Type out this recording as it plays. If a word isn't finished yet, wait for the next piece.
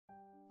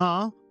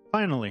Ah,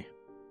 finally.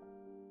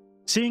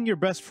 Seeing your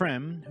best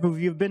friend, who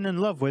you've been in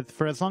love with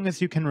for as long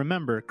as you can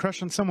remember,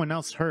 crush on someone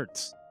else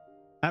hurts.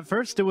 At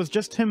first, it was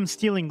just him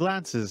stealing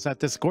glances at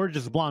this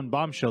gorgeous blonde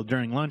bombshell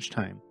during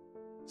lunchtime.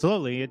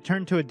 Slowly, it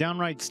turned to a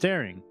downright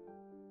staring.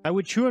 I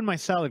would chew on my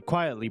salad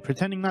quietly,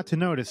 pretending not to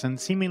notice and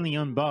seemingly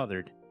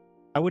unbothered.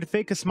 I would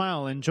fake a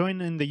smile and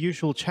join in the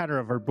usual chatter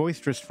of our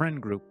boisterous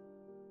friend group.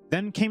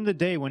 Then came the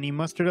day when he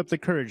mustered up the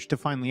courage to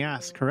finally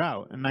ask her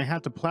out, and I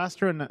had to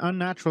plaster an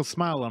unnatural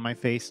smile on my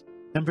face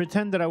and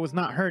pretend that I was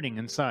not hurting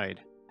inside.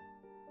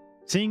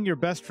 Seeing your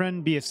best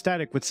friend be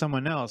ecstatic with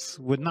someone else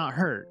would not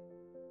hurt,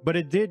 but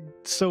it did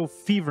so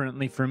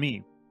fervently for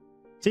me,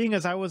 seeing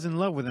as I was in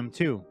love with him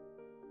too.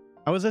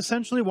 I was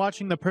essentially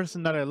watching the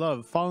person that I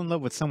love fall in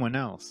love with someone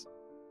else,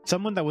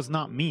 someone that was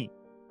not me.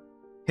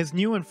 His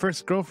new and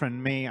first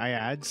girlfriend, may I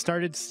add,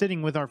 started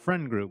sitting with our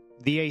friend group,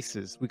 the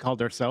Aces, we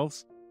called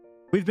ourselves.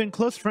 We've been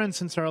close friends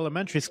since our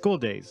elementary school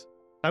days.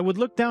 I would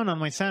look down on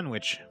my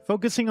sandwich,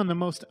 focusing on the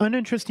most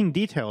uninteresting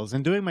details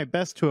and doing my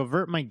best to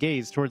avert my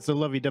gaze towards the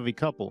lovey-dovey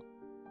couple.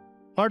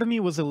 Part of me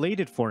was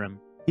elated for him.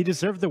 He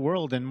deserved the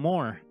world and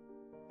more.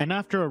 And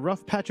after a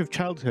rough patch of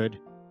childhood,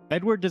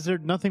 Edward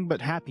deserved nothing but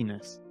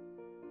happiness.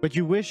 But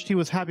you wished he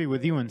was happy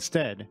with you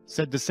instead,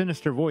 said the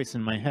sinister voice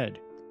in my head.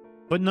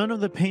 But none of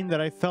the pain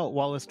that I felt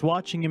whilst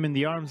watching him in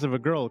the arms of a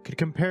girl could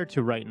compare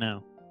to right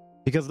now.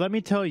 Because let me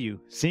tell you,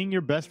 seeing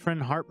your best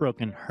friend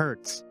heartbroken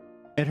hurts.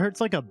 It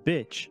hurts like a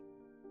bitch.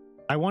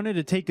 I wanted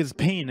to take his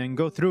pain and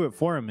go through it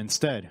for him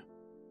instead.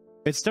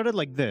 It started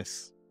like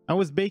this. I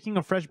was baking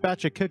a fresh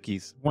batch of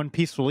cookies one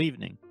peaceful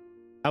evening.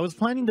 I was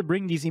planning to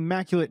bring these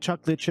immaculate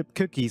chocolate chip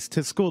cookies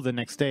to school the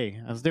next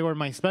day, as they were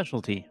my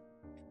specialty.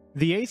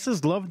 The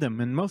Aces loved them,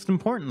 and most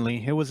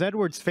importantly, it was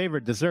Edward's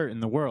favorite dessert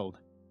in the world.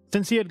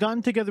 Since he had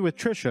gotten together with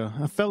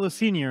Trisha, a fellow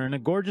senior and a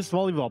gorgeous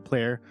volleyball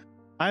player,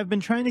 I have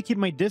been trying to keep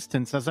my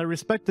distance as I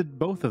respected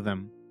both of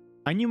them.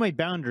 I knew my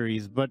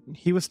boundaries, but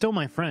he was still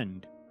my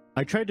friend.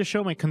 I tried to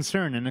show my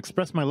concern and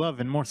express my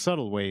love in more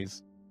subtle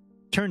ways.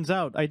 Turns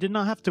out, I did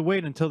not have to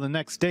wait until the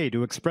next day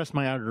to express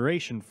my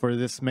adoration for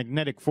this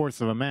magnetic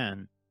force of a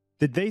man.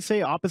 Did they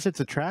say opposites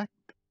attract?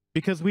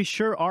 Because we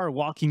sure are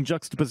walking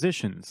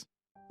juxtapositions.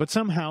 But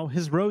somehow,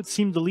 his road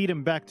seemed to lead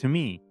him back to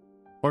me.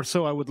 Or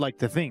so I would like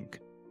to think.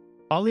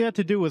 All he had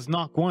to do was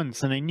knock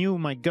once, and I knew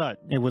in my gut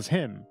it was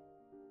him.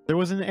 There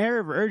was an air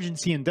of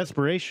urgency and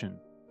desperation.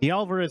 The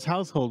Alvarez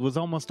household was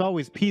almost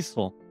always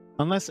peaceful,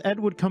 unless Ed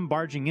would come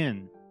barging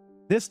in.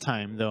 This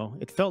time, though,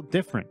 it felt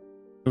different.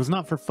 It was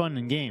not for fun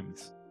and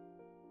games.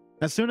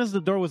 As soon as the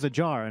door was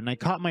ajar and I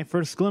caught my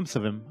first glimpse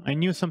of him, I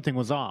knew something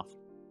was off.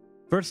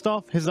 First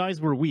off, his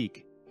eyes were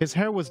weak. His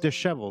hair was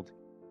disheveled.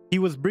 He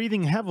was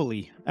breathing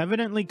heavily,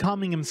 evidently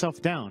calming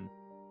himself down.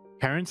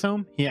 "Parents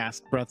home?" he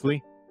asked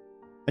breathily.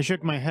 I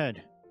shook my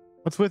head.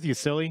 "What's with you,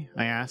 silly?"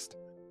 I asked,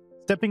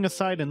 stepping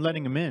aside and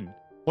letting him in,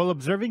 while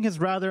observing his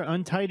rather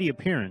untidy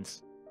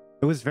appearance.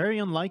 It was very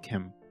unlike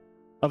him.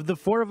 Of the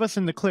four of us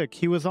in the clique,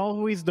 he was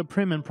always the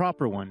prim and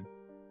proper one.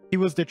 He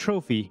was the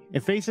trophy.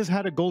 If Aces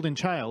had a golden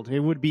child, it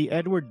would be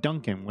Edward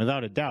Duncan,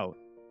 without a doubt.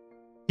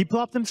 He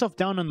plopped himself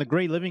down on the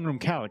gray living room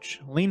couch,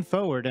 leaned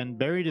forward, and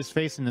buried his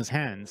face in his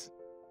hands.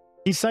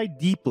 He sighed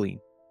deeply.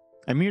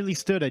 I merely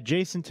stood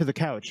adjacent to the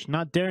couch,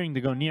 not daring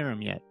to go near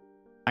him yet.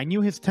 I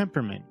knew his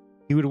temperament.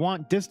 He would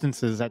want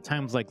distances at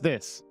times like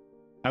this.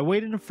 I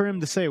waited for him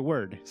to say a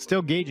word,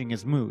 still gauging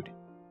his mood.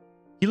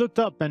 He looked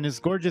up and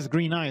his gorgeous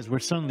green eyes were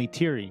suddenly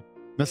teary.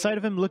 The sight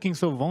of him looking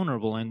so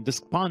vulnerable and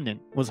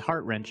despondent was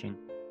heart-wrenching.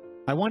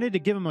 I wanted to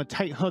give him a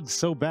tight hug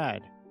so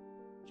bad.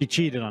 "She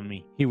cheated on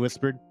me," he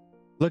whispered,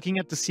 looking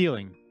at the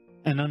ceiling,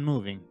 and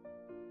unmoving.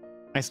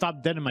 I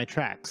stopped dead in my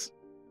tracks.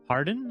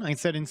 "Pardon?" I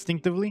said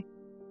instinctively.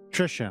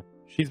 "Trisha.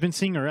 She's been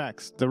seeing her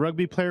ex, the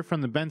rugby player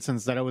from the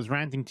Bensons that I was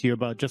ranting to you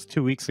about just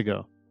 2 weeks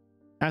ago.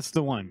 That's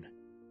the one."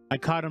 I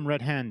caught him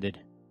red-handed.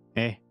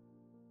 "Eh?"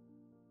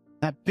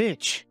 "That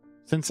bitch!"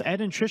 Since Ed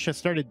and Trisha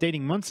started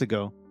dating months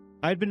ago,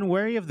 I had been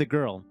wary of the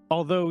girl,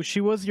 although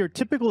she was your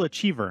typical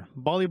achiever,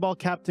 volleyball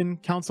captain,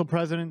 council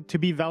president,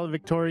 to-be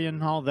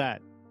valedictorian, all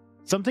that.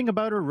 Something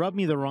about her rubbed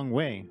me the wrong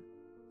way.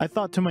 I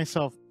thought to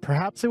myself,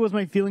 perhaps it was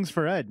my feelings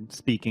for Ed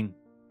speaking.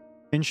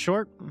 In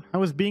short, I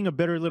was being a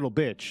bitter little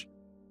bitch.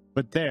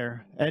 But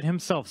there, Ed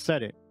himself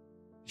said it.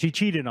 She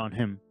cheated on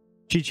him.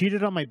 She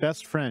cheated on my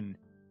best friend.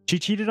 She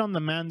cheated on the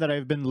man that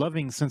I've been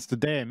loving since the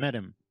day I met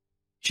him.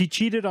 She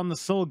cheated on the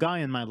sole guy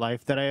in my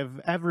life that I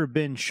have ever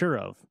been sure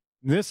of.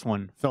 This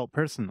one felt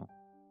personal.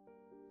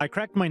 I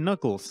cracked my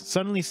knuckles,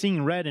 suddenly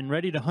seeing red and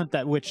ready to hunt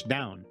that witch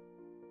down.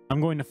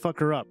 "I'm going to fuck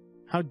her up.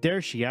 How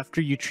dare she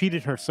after you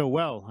treated her so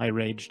well?" I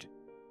raged.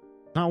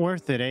 "Not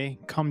worth it, eh?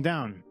 Calm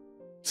down."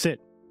 "Sit,"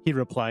 he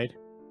replied.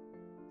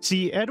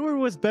 See, Edward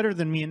was better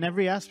than me in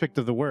every aspect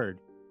of the word.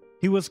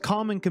 He was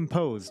calm and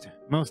composed,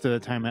 most of the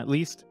time at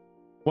least,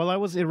 while I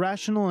was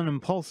irrational and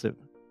impulsive.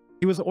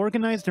 He was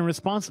organized and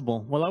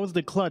responsible, while I was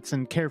the klutz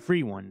and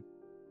carefree one.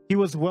 He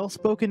was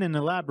well-spoken and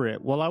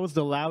elaborate, while I was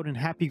the loud and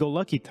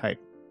happy-go-lucky type,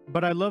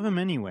 but I love him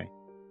anyway.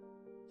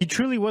 He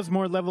truly was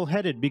more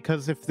level-headed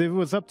because if it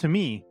was up to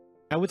me,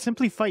 I would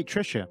simply fight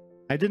Trisha.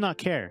 I did not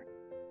care.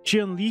 She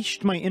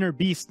unleashed my inner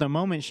beast the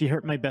moment she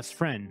hurt my best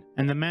friend,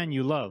 and the man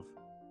you love,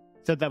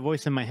 said that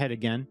voice in my head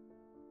again.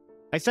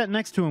 I sat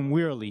next to him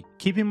wearily,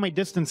 keeping my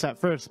distance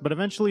at first, but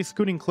eventually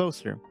scooting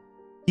closer.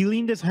 He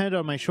leaned his head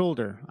on my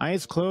shoulder,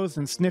 eyes closed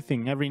and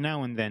sniffing every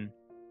now and then.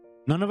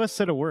 None of us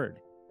said a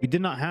word. We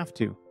did not have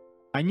to.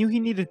 I knew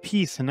he needed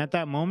peace, and at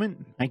that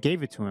moment, I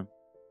gave it to him.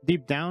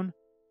 Deep down,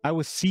 I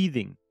was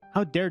seething.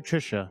 How dare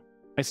Trisha?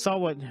 I saw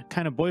what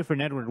kind of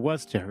boyfriend Edward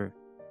was to her.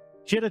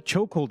 She had a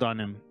chokehold on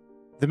him.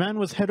 The man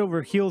was head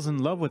over heels in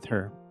love with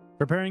her,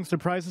 preparing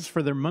surprises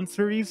for their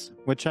monthlies,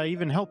 which I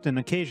even helped in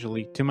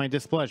occasionally, to my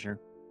displeasure.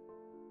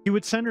 He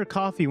would send her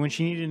coffee when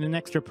she needed an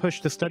extra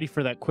push to study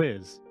for that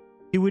quiz.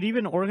 He would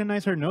even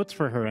organize her notes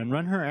for her and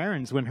run her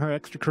errands when her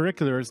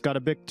extracurriculars got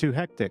a bit too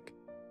hectic.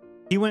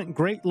 He went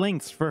great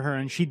lengths for her,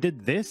 and she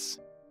did this?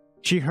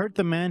 She hurt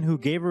the man who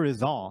gave her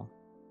his all.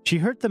 She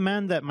hurt the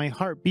man that my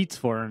heart beats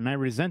for, and I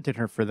resented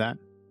her for that.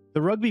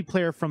 The rugby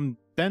player from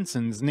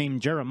Benson's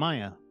named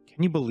Jeremiah.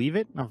 Can you believe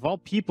it? Of all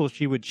people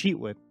she would cheat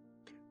with.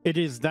 It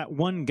is that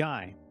one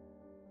guy.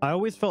 I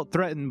always felt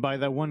threatened by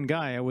that one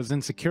guy I was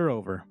insecure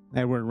over,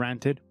 Edward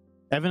ranted,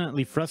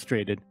 evidently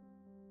frustrated.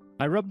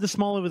 I rubbed the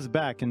small of his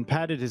back and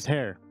patted his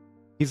hair.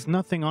 He's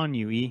nothing on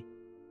you, E.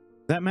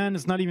 That man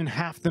is not even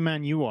half the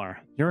man you are.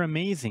 You're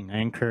amazing, I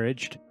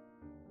encouraged.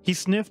 He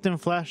sniffed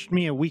and flashed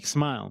me a weak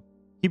smile.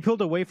 He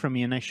pulled away from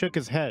me and I shook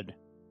his head.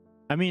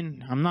 I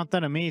mean, I'm not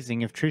that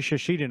amazing if Trisha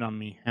cheated on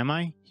me, am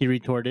I? He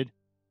retorted.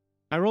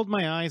 I rolled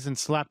my eyes and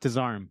slapped his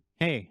arm.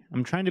 Hey,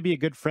 I'm trying to be a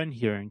good friend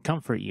here and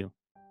comfort you.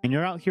 And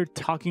you're out here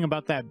talking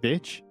about that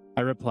bitch?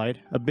 I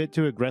replied, a bit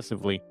too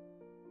aggressively.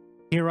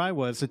 Here I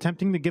was,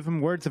 attempting to give him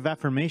words of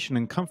affirmation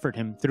and comfort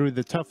him through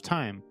the tough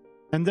time.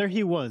 And there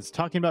he was,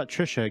 talking about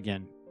Trisha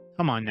again.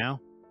 Come on now.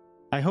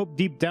 I hoped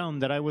deep down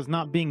that I was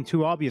not being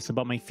too obvious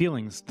about my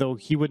feelings, though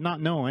he would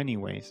not know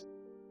anyways.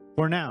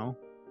 For now,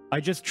 I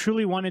just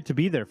truly wanted to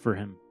be there for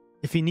him,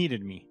 if he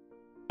needed me.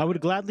 I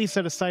would gladly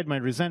set aside my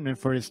resentment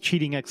for his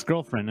cheating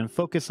ex-girlfriend and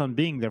focus on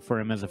being there for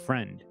him as a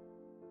friend.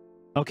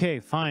 Okay,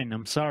 fine,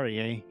 I'm sorry,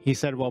 eh? He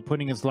said while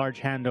putting his large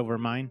hand over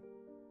mine.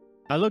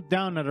 I looked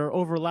down at our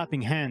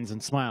overlapping hands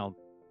and smiled.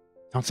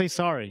 Don't say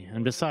sorry,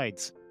 and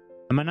besides,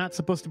 am I not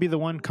supposed to be the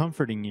one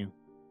comforting you?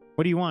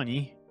 What do you want,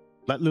 E?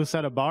 Let loose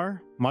at a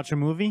bar? Watch a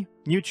movie?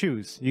 You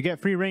choose. You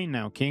get free reign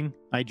now, King,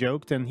 I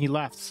joked, and he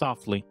laughed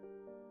softly.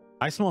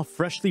 I smell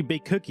freshly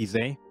baked cookies,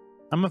 eh?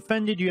 I'm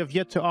offended you have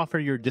yet to offer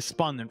your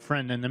despondent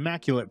friend an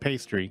immaculate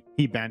pastry,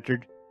 he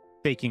bantered,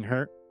 faking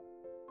hurt.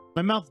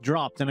 My mouth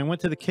dropped and I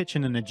went to the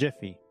kitchen in a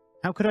jiffy.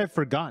 How could I have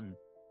forgotten?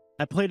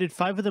 I plated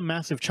 5 of the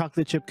massive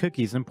chocolate chip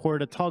cookies and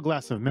poured a tall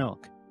glass of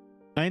milk.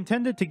 I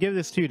intended to give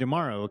this to you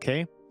tomorrow,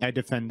 okay? I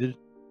defended,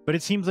 but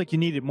it seems like you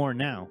need it more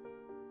now.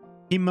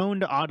 He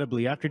moaned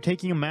audibly after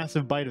taking a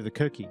massive bite of the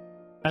cookie.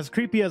 As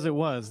creepy as it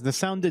was, the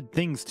sound did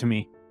things to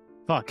me.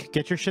 Fuck,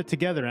 get your shit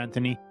together,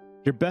 Anthony.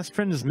 Your best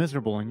friend is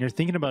miserable and you're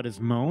thinking about his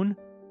moan?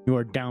 You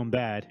are down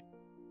bad.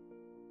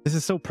 This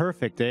is so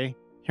perfect, eh?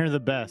 You're the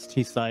best,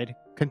 he sighed,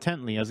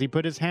 contently as he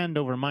put his hand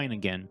over mine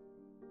again.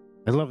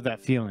 I love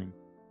that feeling.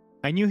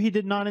 I knew he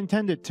did not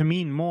intend it to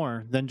mean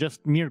more than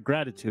just mere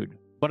gratitude,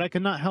 but I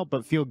could not help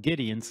but feel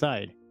giddy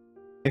inside.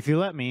 If you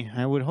let me,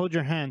 I would hold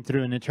your hand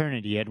through an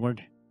eternity,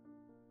 Edward.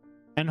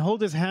 And hold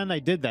his hand I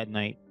did that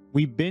night.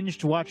 We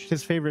watched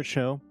his favorite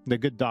show, The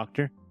Good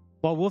Doctor,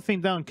 while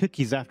wolfing down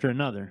cookies after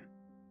another.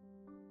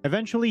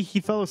 Eventually,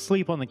 he fell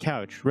asleep on the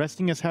couch,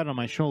 resting his head on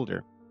my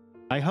shoulder.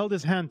 I held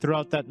his hand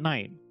throughout that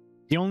night,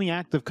 the only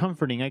act of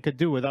comforting I could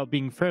do without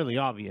being fairly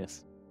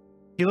obvious.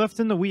 He left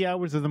in the wee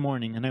hours of the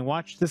morning, and I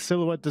watched his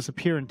silhouette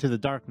disappear into the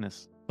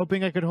darkness,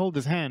 hoping I could hold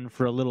his hand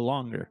for a little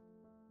longer.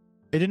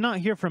 I did not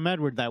hear from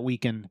Edward that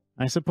weekend.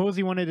 I suppose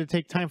he wanted to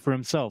take time for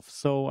himself,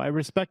 so I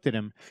respected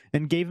him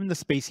and gave him the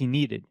space he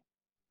needed.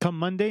 Come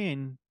Monday,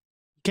 and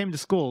he came to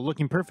school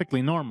looking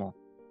perfectly normal.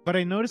 But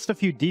I noticed a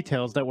few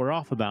details that were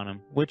off about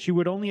him, which you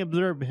would only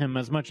observe him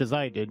as much as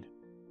I did.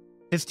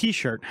 His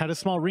t-shirt had a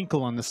small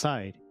wrinkle on the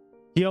side.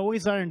 He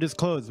always ironed his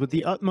clothes with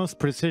the utmost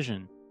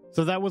precision,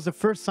 so that was the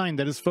first sign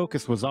that his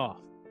focus was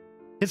off.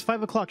 His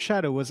 5 o'clock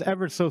shadow was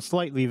ever so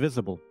slightly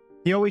visible.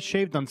 He always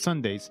shaved on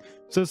Sundays,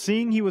 so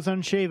seeing he was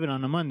unshaven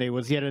on a Monday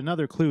was yet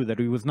another clue that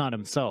he was not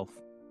himself.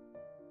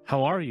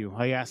 How are you?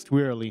 I asked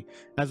wearily,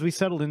 as we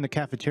settled in the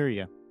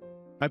cafeteria.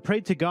 I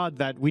prayed to God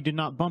that we did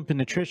not bump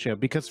into Trisha,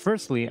 because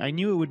firstly, I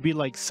knew it would be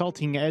like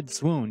salting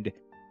Ed's wound.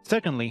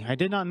 Secondly, I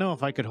did not know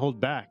if I could hold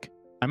back.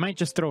 I might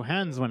just throw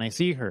hands when I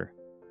see her.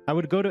 I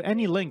would go to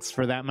any lengths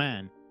for that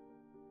man.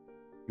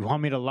 You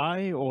want me to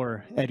lie,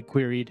 or? Ed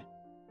queried.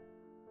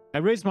 I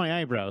raised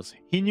my eyebrows.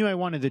 He knew I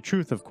wanted the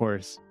truth, of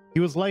course. He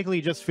was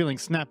likely just feeling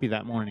snappy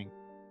that morning.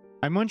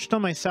 I munched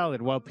on my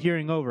salad while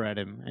peering over at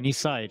him, and he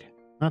sighed.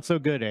 Not so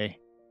good, eh?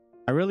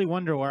 I really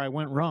wonder where I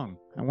went wrong.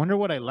 I wonder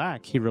what I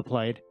lack, he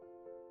replied.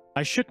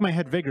 I shook my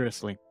head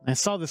vigorously. I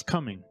saw this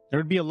coming. There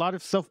would be a lot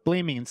of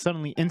self-blaming and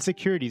suddenly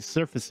insecurities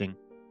surfacing.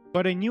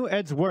 But I knew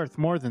Ed's worth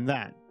more than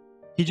that.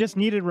 He just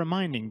needed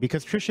reminding,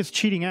 because Trisha's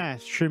cheating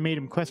ass sure made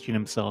him question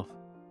himself.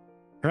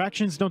 Her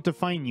actions don't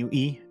define you,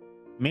 E.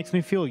 Makes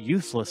me feel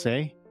useless,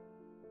 eh?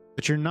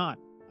 But you're not.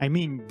 I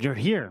mean, you're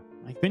here.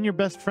 I've been your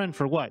best friend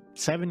for what,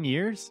 7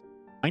 years?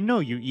 I know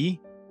you, E.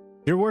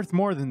 You're worth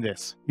more than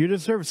this. You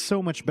deserve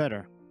so much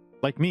better.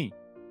 Like me.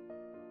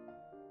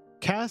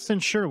 Cass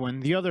and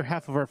Sherwin, the other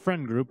half of our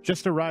friend group,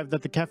 just arrived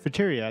at the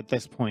cafeteria at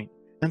this point,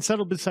 and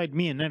settled beside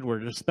me and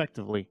Edward,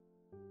 respectively.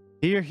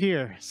 Here,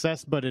 here,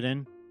 Cess butted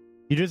in.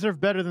 You deserve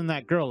better than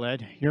that girl,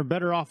 Ed. You're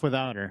better off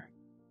without her.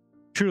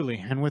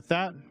 Truly, and with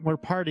that, we're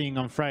partying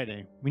on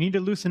Friday. We need to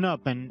loosen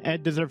up, and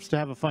Ed deserves to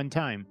have a fun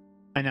time,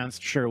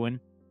 announced Sherwin.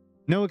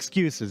 No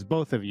excuses,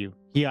 both of you,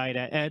 he eyed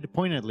at Ed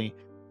pointedly,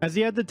 as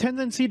he had the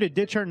tendency to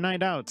ditch our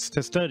night outs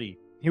to study.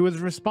 He was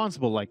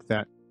responsible like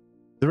that.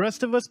 The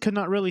rest of us could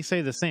not really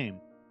say the same.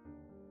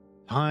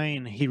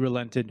 Fine, he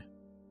relented.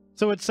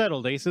 So it's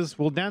settled, aces.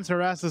 We'll dance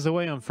our asses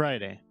away on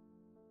Friday.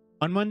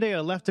 On Monday,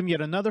 I left him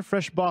yet another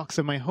fresh box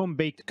of my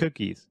home-baked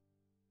cookies.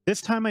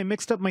 This time I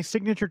mixed up my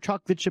signature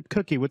chocolate chip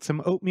cookie with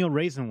some oatmeal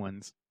raisin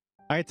ones.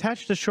 I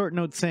attached a short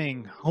note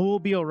saying, "All will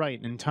be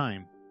alright in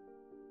time."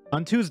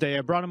 On Tuesday,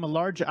 I brought him a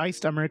large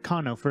iced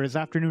Americano for his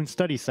afternoon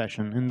study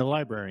session in the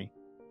library.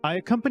 I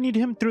accompanied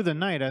him through the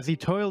night as he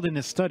toiled in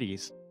his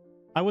studies.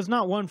 I was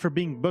not one for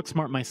being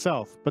book-smart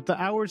myself, but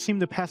the hours seemed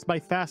to pass by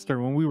faster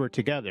when we were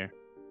together.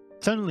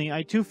 Suddenly,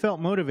 I too felt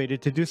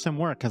motivated to do some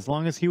work as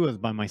long as he was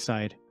by my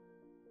side.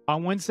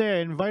 On Wednesday,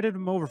 I invited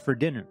him over for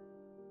dinner.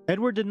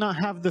 Edward did not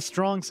have the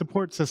strong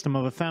support system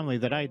of a family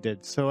that I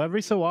did, so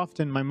every so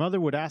often my mother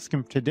would ask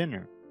him to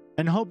dinner,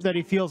 and hope that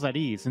he feels at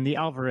ease in the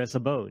Alvarez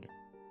abode.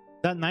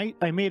 That night,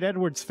 I made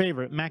Edward's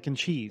favorite mac and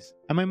cheese,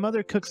 and my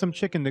mother cooked some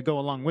chicken to go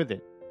along with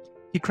it.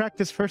 He cracked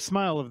his first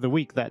smile of the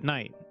week that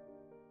night.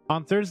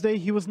 On Thursday,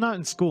 he was not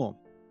in school,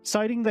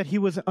 citing that he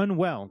was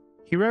unwell.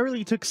 He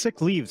rarely took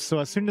sick leaves, so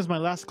as soon as my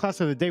last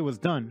class of the day was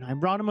done, I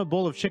brought him a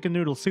bowl of chicken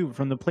noodle soup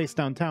from the place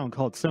downtown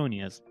called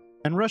Sonia's,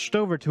 and rushed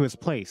over to his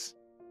place.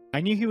 I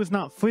knew he was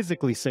not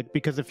physically sick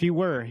because if he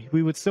were,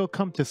 we would still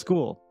come to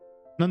school.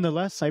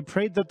 Nonetheless, I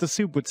prayed that the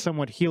soup would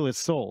somewhat heal his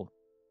soul.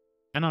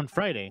 And on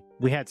Friday,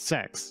 we had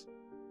sex.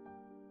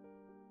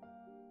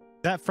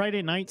 That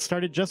Friday night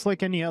started just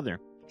like any other.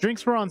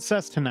 Drinks were on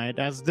Cess tonight,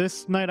 as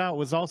this night out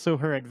was also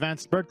her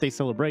advanced birthday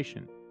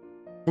celebration.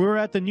 We were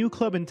at the new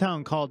club in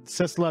town called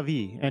Cess La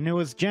Vie, and it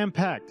was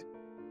jam-packed.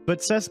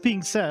 But Cess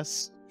being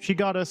Cess, she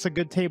got us a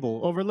good table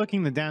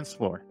overlooking the dance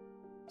floor.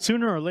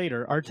 Sooner or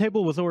later, our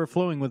table was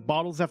overflowing with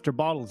bottles after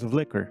bottles of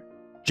liquor.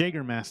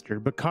 Jägermeister,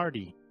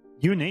 Bacardi,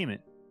 you name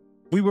it.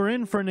 We were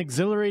in for an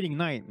exhilarating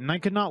night, and I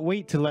could not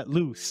wait to let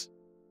loose.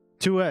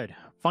 To Ed,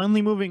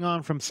 finally moving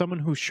on from someone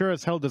who sure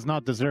as hell does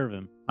not deserve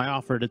him, I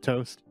offered a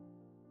toast.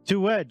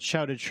 To Ed,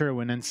 shouted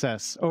Sherwin and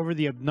Cess over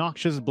the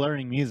obnoxious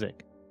blaring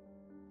music.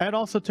 Ed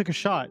also took a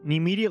shot and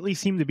immediately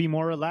seemed to be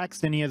more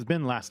relaxed than he has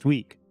been last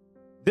week.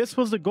 This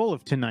was the goal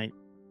of tonight,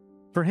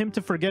 for him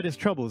to forget his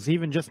troubles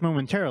even just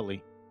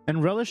momentarily,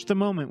 and relish the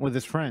moment with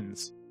his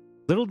friends.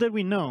 Little did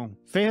we know,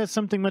 Faye has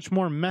something much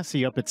more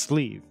messy up its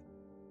sleeve.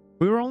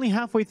 We were only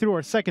halfway through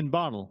our second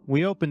bottle.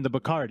 We opened the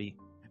Bacardi,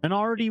 and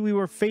already we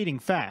were fading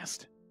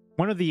fast.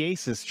 One of the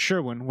aces,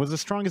 Sherwin, was the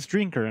strongest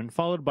drinker and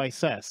followed by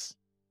Cess.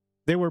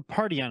 They were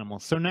party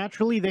animals, so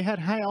naturally they had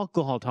high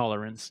alcohol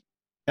tolerance.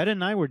 Ed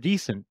and I were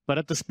decent, but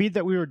at the speed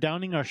that we were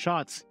downing our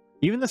shots,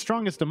 even the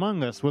strongest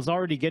among us was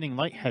already getting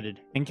lightheaded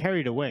and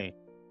carried away.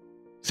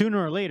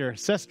 Sooner or later,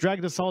 Cess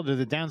dragged us all to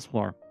the dance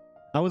floor.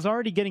 I was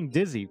already getting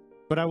dizzy,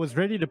 but I was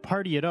ready to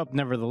party it up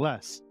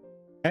nevertheless.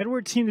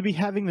 Edward seemed to be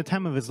having the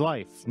time of his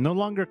life, no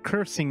longer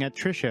cursing at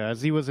Trisha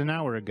as he was an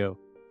hour ago,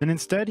 and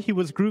instead he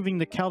was grooving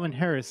to Calvin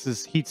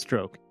Harris's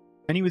Heatstroke,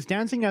 and he was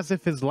dancing as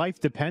if his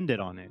life depended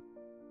on it.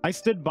 I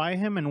stood by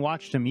him and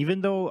watched him even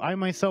though I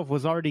myself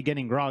was already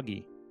getting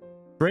groggy.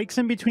 Breaks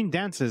in between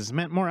dances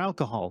meant more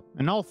alcohol,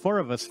 and all four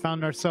of us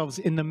found ourselves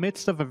in the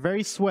midst of a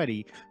very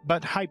sweaty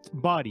but hyped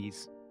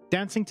bodies,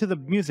 dancing to the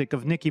music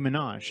of Nicki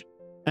Minaj,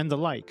 and the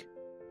like.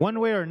 One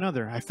way or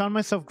another, I found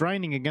myself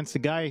grinding against a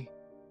guy,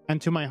 and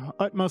to my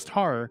utmost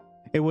horror,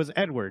 it was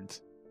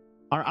Edward's.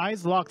 Our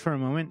eyes locked for a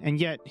moment, and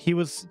yet he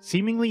was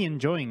seemingly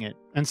enjoying it,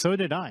 and so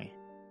did I.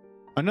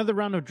 Another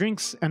round of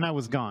drinks, and I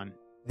was gone.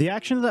 The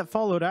actions that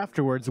followed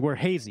afterwards were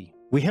hazy.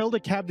 We hailed a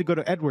cab to go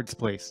to Edward's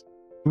place.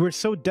 We were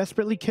so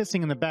desperately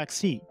kissing in the back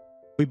seat,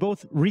 we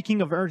both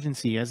reeking of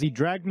urgency as he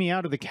dragged me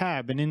out of the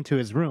cab and into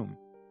his room.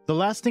 The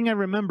last thing I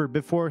remember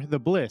before the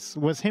bliss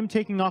was him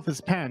taking off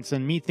his pants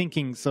and me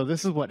thinking, so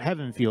this is what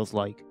heaven feels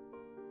like.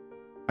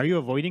 Are you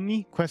avoiding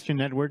me?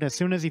 Questioned Edward as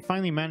soon as he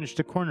finally managed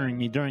to corner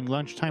me during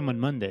lunchtime on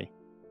Monday.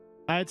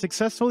 I had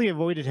successfully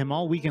avoided him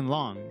all weekend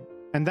long,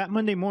 and that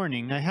Monday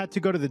morning I had to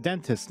go to the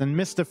dentist and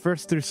miss the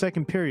first through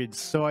second periods,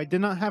 so I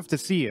did not have to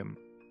see him.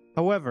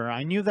 However,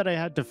 I knew that I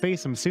had to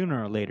face him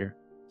sooner or later,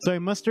 so I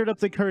mustered up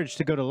the courage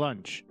to go to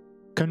lunch.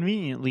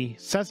 Conveniently,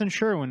 Cess and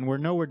Sherwin were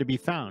nowhere to be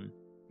found,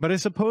 but I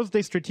suppose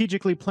they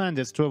strategically planned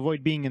this to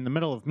avoid being in the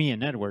middle of me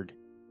and Edward.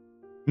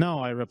 No,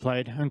 I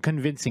replied,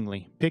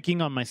 unconvincingly,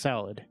 picking on my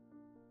salad.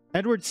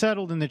 Edward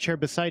settled in the chair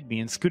beside me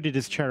and scooted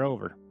his chair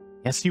over.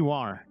 Yes, you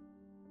are.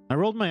 I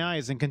rolled my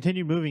eyes and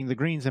continued moving the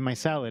greens in my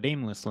salad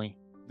aimlessly.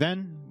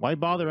 Then, why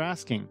bother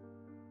asking?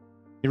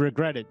 You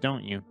regret it,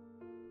 don't you?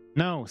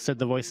 No, said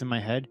the voice in my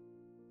head.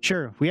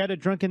 Sure, we had a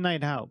drunken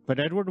night out, but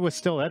Edward was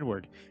still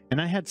Edward,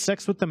 and I had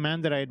sex with the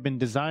man that I had been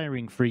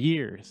desiring for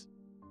years.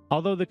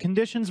 Although the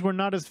conditions were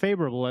not as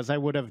favorable as I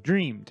would have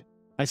dreamed,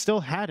 I still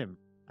had him.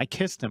 I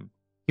kissed him.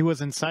 He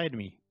was inside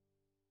me.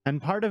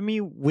 And part of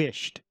me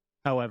wished,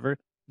 however,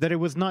 that it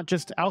was not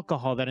just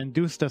alcohol that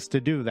induced us to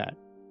do that.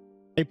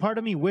 A part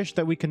of me wished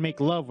that we could make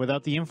love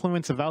without the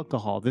influence of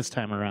alcohol this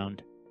time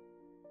around.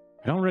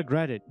 I don't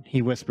regret it,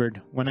 he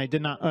whispered, when I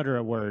did not utter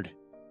a word.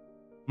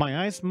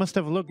 My eyes must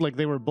have looked like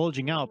they were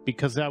bulging out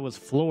because I was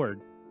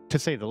floored, to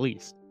say the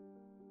least.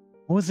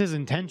 What was his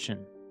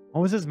intention?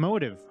 What was his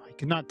motive? I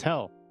could not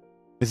tell.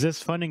 Is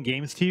this fun and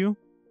games to you?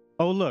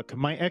 Oh look,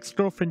 my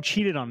ex-girlfriend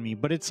cheated on me,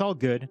 but it's all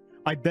good.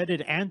 I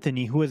betted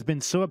Anthony, who has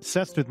been so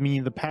obsessed with me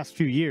in the past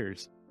few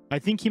years. I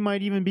think he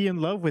might even be in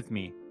love with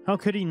me. How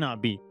could he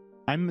not be?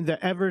 I'm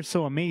the ever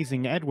so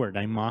amazing Edward,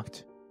 I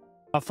mocked.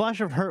 A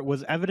flash of hurt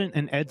was evident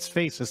in Ed's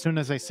face as soon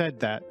as I said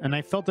that, and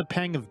I felt a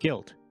pang of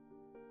guilt.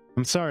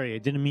 I'm sorry, I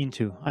didn't mean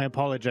to. I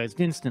apologized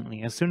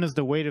instantly as soon as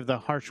the weight of the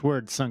harsh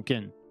words sunk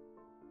in.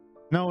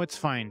 No, it's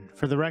fine.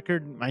 For the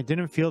record, I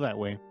didn't feel that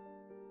way.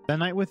 That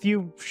night with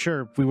you,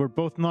 sure, we were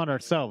both not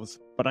ourselves,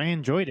 but I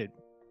enjoyed it.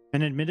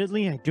 And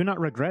admittedly, I do not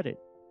regret it.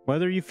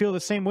 Whether you feel the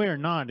same way or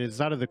not is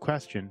out of the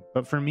question,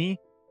 but for me,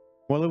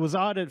 well, it was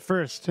odd at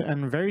first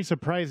and very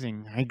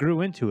surprising. I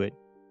grew into it.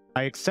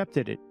 I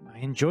accepted it. I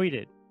enjoyed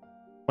it.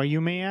 Why,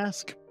 you may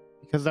ask?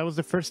 Because that was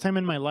the first time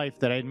in my life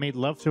that I had made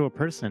love to a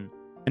person,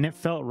 and it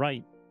felt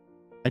right.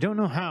 I don't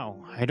know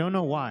how. I don't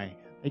know why.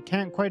 I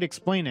can't quite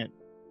explain it.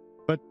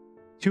 But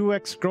 2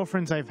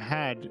 ex-girlfriends I've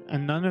had,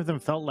 and none of them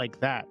felt like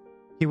that.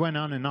 He went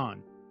on and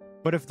on.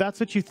 But if that's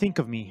what you think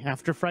of me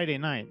after Friday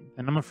night,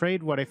 then I'm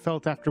afraid what I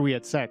felt after we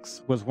had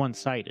sex was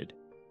one-sided.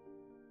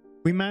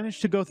 We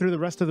managed to go through the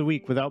rest of the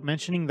week without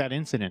mentioning that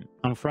incident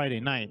on Friday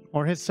night,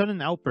 or his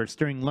sudden outburst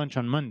during lunch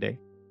on Monday.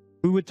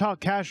 We would talk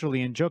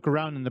casually and joke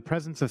around in the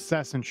presence of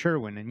Sess and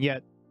Sherwin, and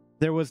yet,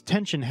 there was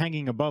tension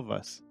hanging above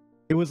us.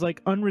 It was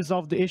like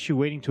unresolved issue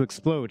waiting to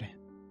explode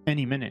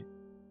any minute.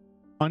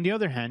 On the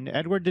other hand,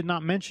 Edward did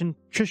not mention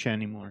Trisha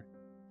anymore,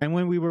 and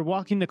when we were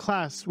walking to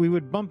class, we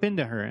would bump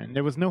into her, and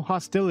there was no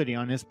hostility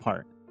on his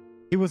part.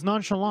 He was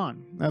nonchalant,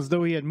 as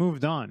though he had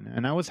moved on,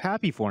 and I was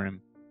happy for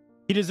him.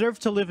 He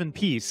deserved to live in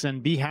peace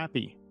and be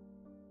happy.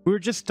 We were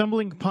just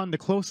stumbling upon the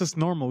closest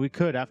normal we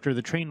could after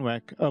the train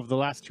wreck of the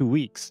last 2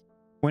 weeks,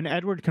 when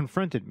Edward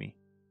confronted me.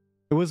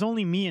 It was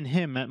only me and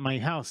him at my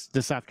house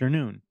this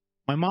afternoon.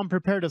 My mom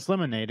prepared us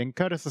lemonade and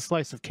cut us a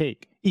slice of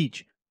cake,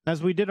 each,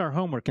 as we did our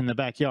homework in the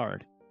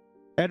backyard.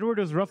 Edward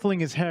was ruffling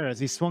his hair as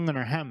he swung on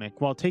our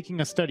hammock while taking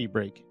a study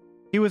break.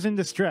 He was in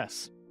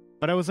distress,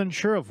 but I was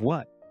unsure of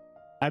what.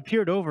 I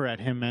peered over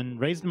at him and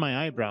raised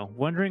my eyebrow,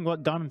 wondering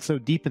what got him so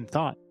deep in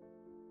thought.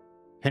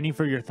 Penny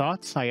for your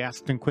thoughts? I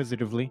asked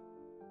inquisitively.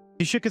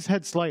 He shook his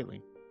head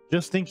slightly.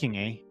 Just thinking,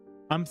 eh?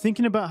 I'm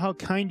thinking about how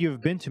kind you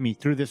have been to me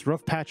through this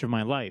rough patch of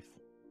my life.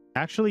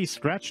 Actually,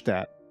 scratch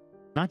that.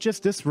 Not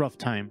just this rough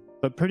time,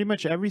 but pretty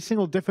much every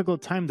single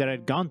difficult time that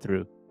I'd gone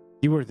through.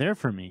 You were there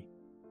for me.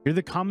 You're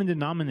the common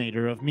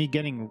denominator of me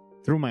getting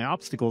through my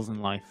obstacles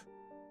in life.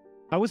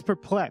 I was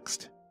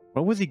perplexed.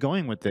 Where was he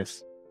going with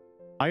this?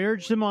 I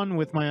urged him on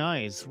with my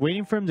eyes,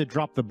 waiting for him to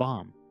drop the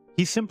bomb.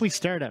 He simply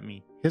stared at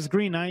me, his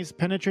green eyes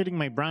penetrating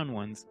my brown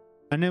ones,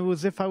 and it was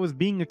as if I was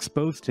being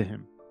exposed to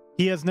him.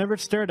 He has never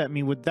stared at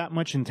me with that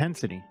much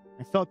intensity.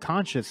 I felt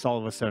conscious all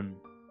of a sudden.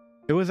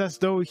 It was as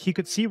though he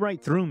could see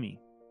right through me.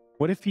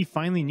 What if he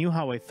finally knew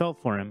how I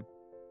felt for him?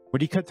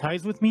 Would he cut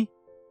ties with me?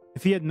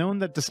 If he had known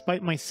that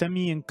despite my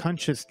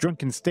semi-unconscious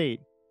drunken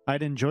state,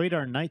 I'd enjoyed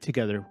our night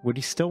together, would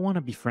he still want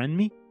to befriend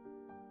me?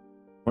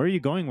 Where are you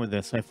going with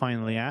this? I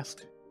finally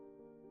asked.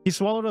 He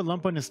swallowed a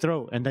lump on his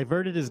throat and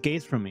diverted his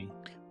gaze from me.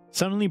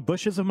 Suddenly,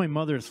 bushes of my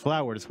mother's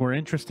flowers were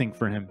interesting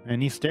for him,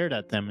 and he stared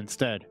at them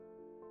instead.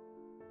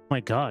 My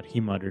God, he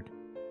muttered.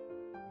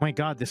 My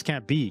God, this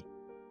can't be.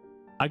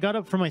 I got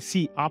up from my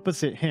seat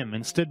opposite him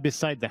and stood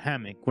beside the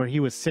hammock where he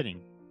was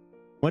sitting.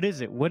 What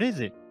is it? What is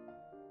it?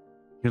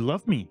 You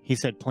love me, he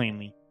said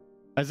plainly,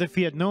 as if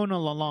he had known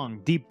all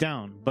along deep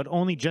down, but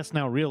only just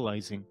now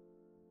realizing.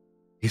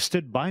 You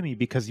stood by me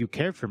because you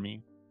cared for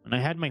me, when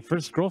I had my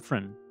first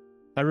girlfriend.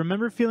 I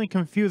remember feeling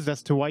confused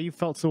as to why you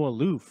felt so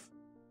aloof.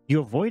 You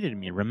avoided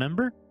me,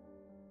 remember?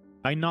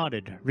 I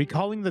nodded,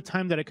 recalling the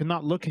time that I could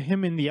not look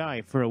him in the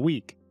eye for a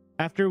week,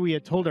 after we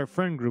had told our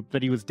friend group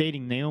that he was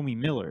dating Naomi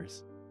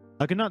Millers.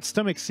 I could not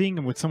stomach seeing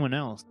him with someone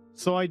else,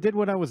 so I did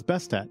what I was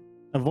best at,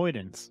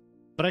 avoidance.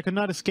 But I could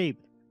not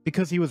escape,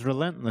 because he was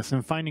relentless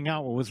in finding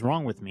out what was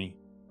wrong with me.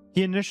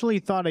 He initially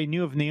thought I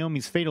knew of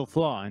Naomi's fatal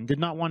flaw and did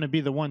not want to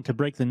be the one to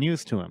break the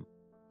news to him.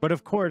 But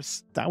of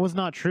course, that was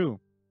not true.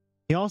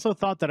 He also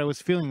thought that I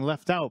was feeling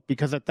left out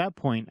because at that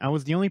point I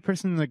was the only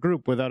person in the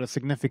group without a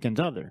significant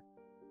other.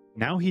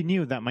 Now he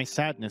knew that my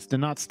sadness did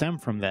not stem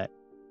from that.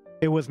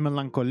 It was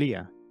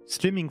melancholia,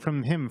 stemming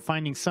from him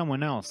finding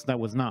someone else that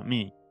was not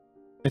me.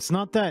 It's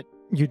not that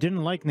you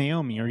didn't like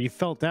Naomi or you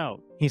felt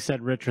out, he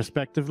said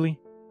retrospectively.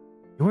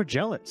 You were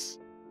jealous.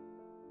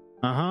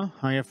 Uh-huh,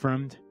 I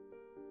affirmed.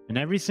 And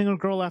every single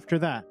girl after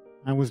that,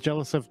 I was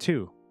jealous of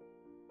too.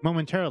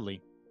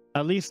 Momentarily.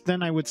 At least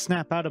then I would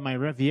snap out of my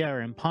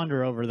Riviera and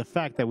ponder over the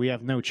fact that we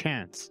have no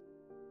chance.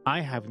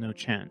 I have no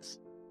chance.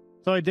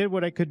 So I did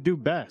what I could do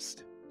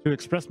best, to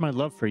express my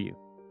love for you.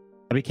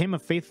 I became a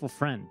faithful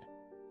friend,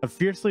 a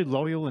fiercely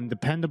loyal and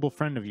dependable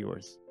friend of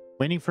yours,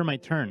 waiting for my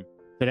turn,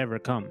 if it ever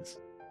comes.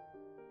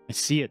 I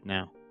see it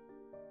now.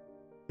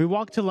 We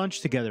walked to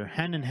lunch together,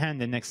 hand in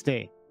hand the next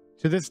day.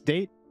 To this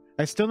date,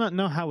 I still don't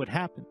know how it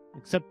happened,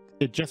 except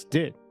it just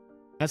did.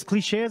 As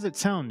cliche as it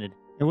sounded,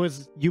 it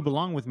was you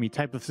belong with me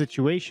type of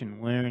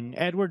situation wherein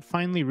Edward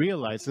finally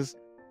realizes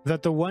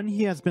that the one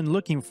he has been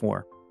looking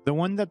for, the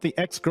one that the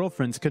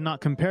ex-girlfriends could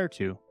not compare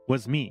to,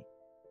 was me.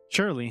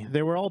 Surely,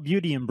 they were all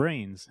beauty and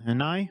brains,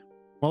 and I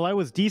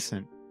was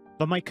decent,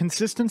 but my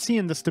consistency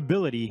and the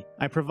stability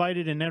I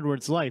provided in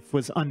Edward's life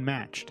was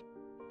unmatched.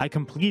 I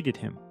completed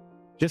him,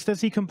 just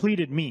as he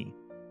completed me.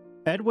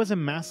 Ed was a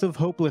massive,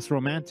 hopeless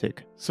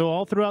romantic, so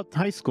all throughout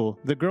high school,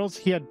 the girls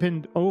he had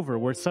pinned over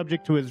were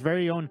subject to his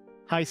very own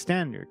high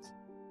standards.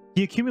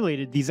 He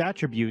accumulated these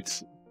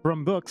attributes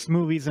from books,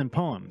 movies, and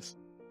poems,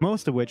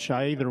 most of which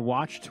I either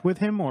watched with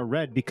him or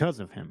read because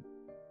of him.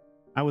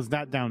 I was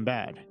that down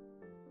bad.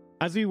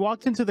 As we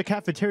walked into the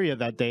cafeteria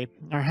that day,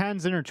 our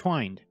hands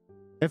intertwined.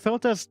 It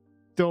felt as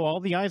though all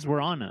the eyes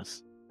were on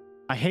us.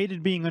 I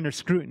hated being under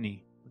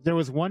scrutiny. There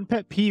was one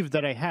pet peeve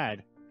that I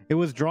had. It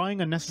was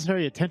drawing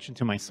unnecessary attention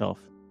to myself.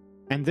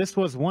 And this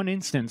was one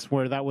instance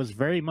where that was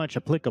very much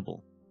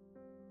applicable.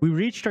 We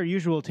reached our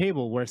usual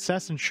table where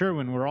Sess and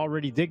Sherwin were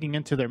already digging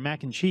into their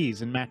mac and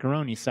cheese and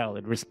macaroni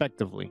salad,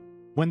 respectively.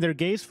 When their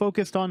gaze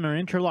focused on our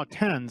interlocked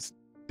hands,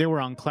 they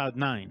were on cloud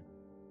 9.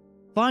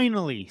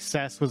 "Finally!"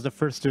 Sess was the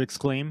first to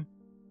exclaim.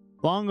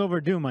 "Long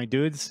overdue, my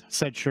dudes,"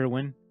 said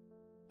Sherwin.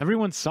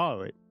 Everyone saw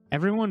it.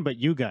 Everyone but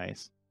you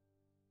guys.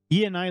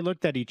 He and I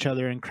looked at each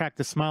other and cracked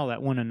a smile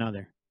at one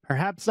another.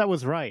 Perhaps that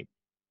was right.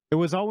 It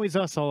was always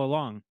us all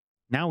along.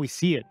 Now we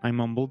see it, I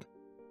mumbled.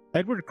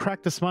 Edward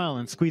cracked a smile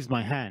and squeezed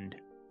my hand.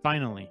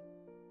 Finally.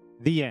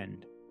 The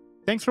end.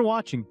 Thanks for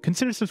watching.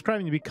 Consider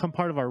subscribing to become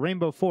part of our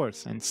Rainbow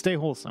Force, and stay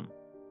wholesome.